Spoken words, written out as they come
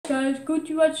guys, good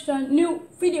to watch a new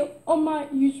video on my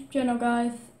YouTube channel,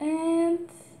 guys. And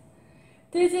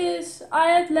this is, I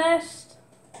had last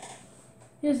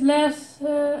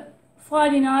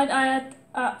Friday night I had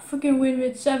a freaking win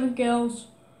with 7 kills.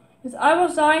 But I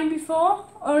was dying before,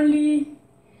 only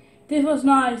this was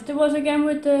nice. There was again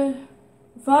with the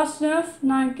vaznev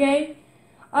 9k.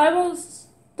 I will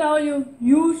tell you,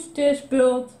 use this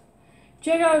build.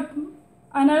 Check out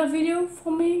another video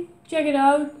from me, check it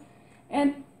out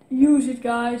and use it,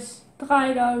 guys.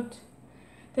 Try it out.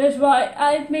 That's why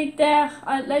I make there,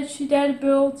 I let you there the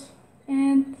build,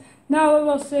 and now I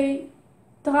will say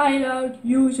try it out,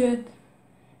 use it.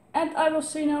 And I will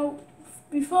say now,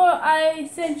 before I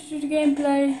send you to the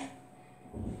gameplay,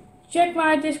 check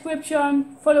my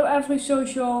description, follow every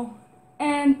social,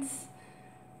 and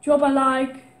drop a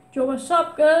like, drop a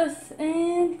sub, guys,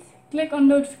 and click on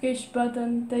the notification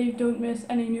button that you don't miss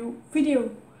any new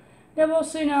video. Then we'll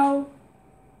see now.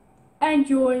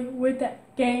 Enjoy with the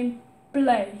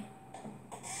gameplay.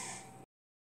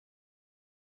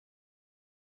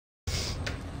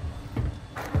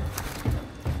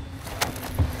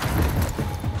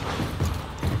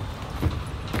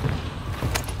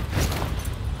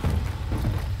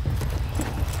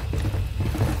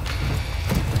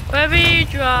 Where will you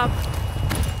drop?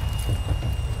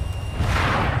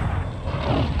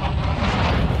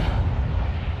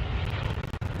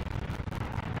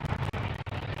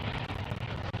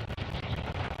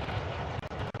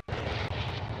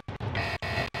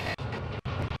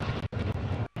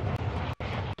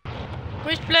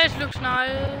 Which place looks nice?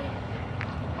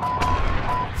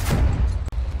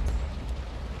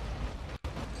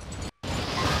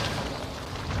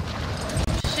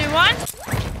 See one?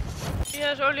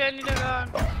 Yes, only I need a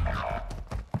gun.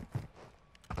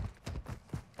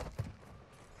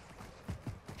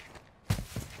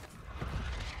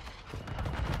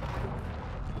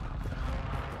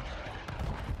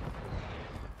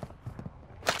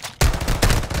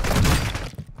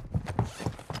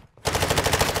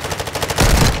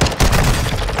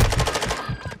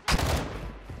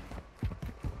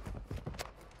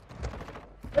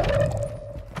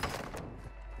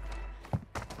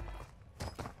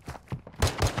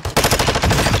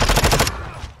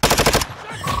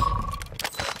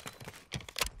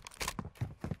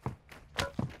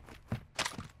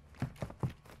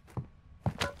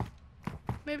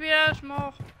 Maybe there's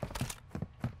more.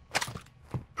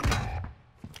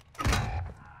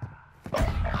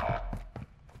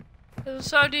 There's a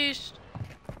southeast.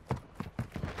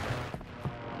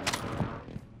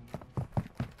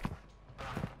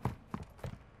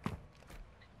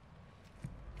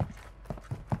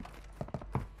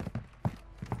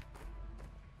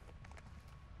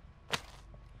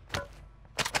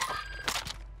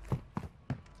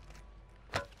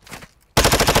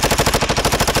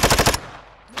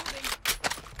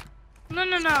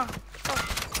 No.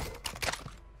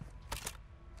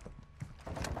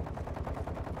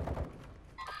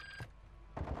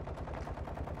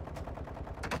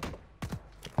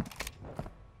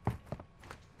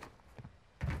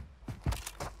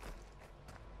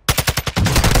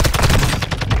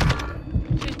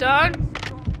 She's down.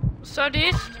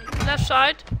 Southeast, left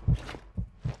side.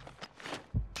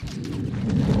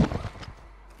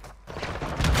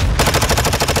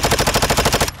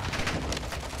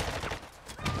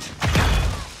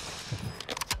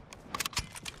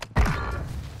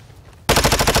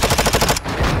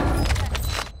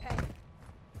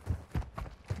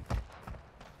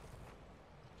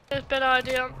 That's a better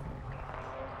idea.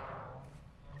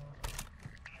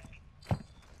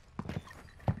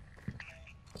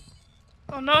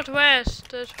 Oh,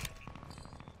 northwest.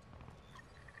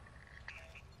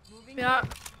 Yeah,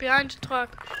 behind the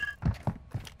truck.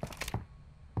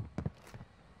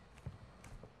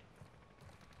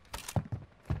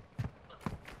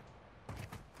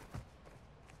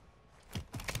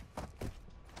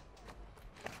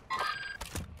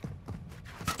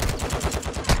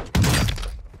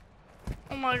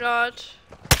 Oh my god.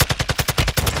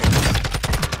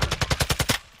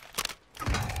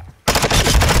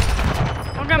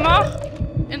 Okay, more.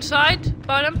 Inside,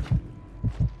 bottom.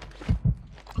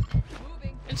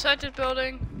 Inside this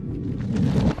building.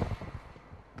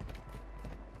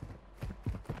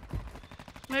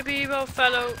 Maybe he will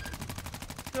follow.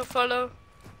 He'll follow.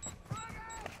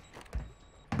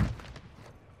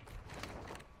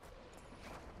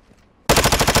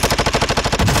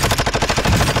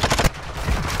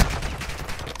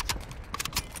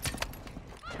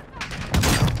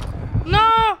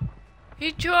 He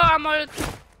threw ammo.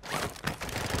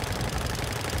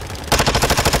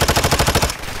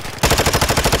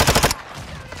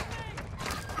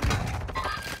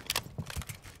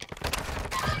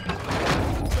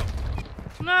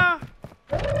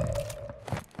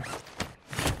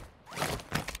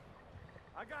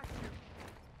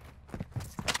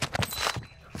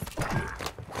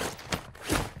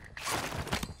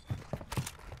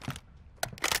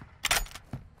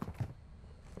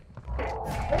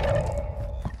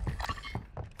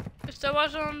 there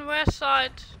was on the west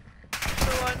side.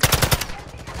 So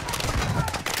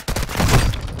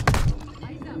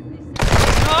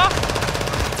no!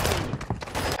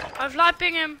 I'm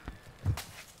sniping him.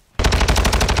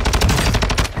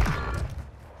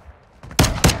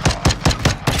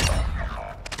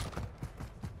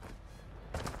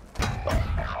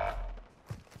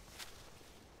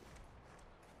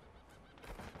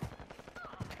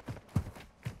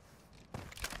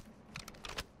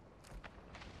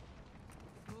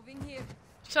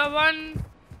 So one.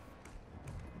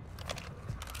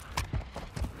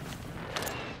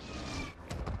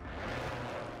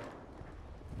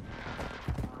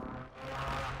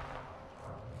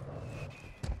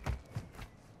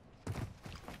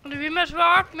 We must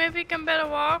walk. Maybe we can better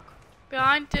walk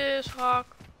behind this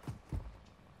rock.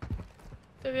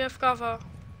 So we have cover.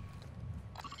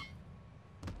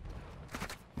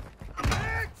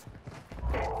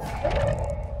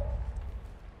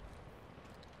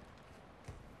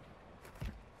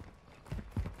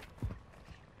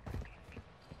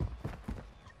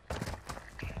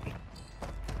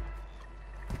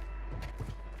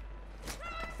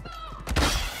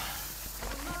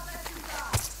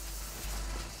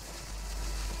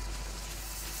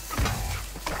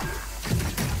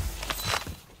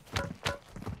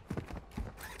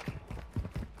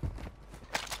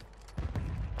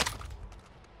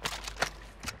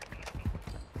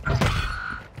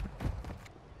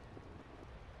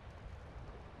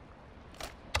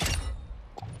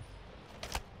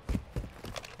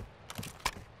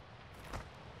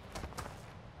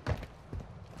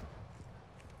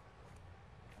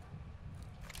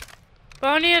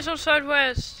 Bonnie is on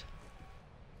southwest.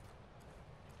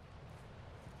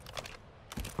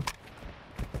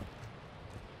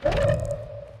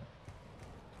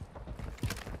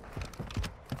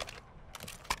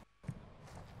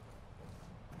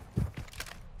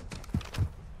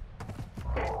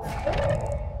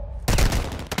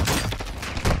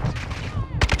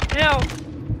 Help!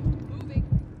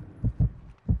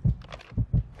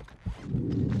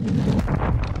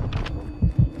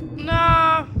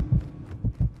 No!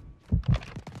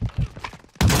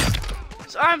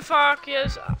 I'm fucked,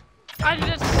 yes. I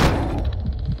just...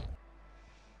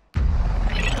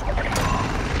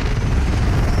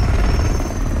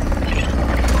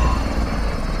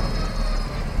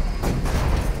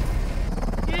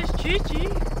 Yes,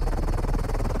 GG.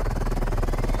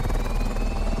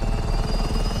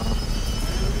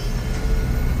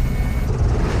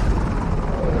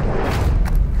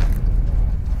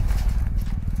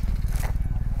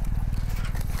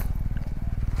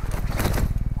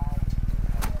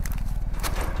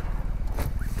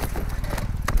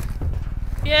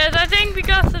 Yes, I think we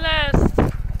got the last.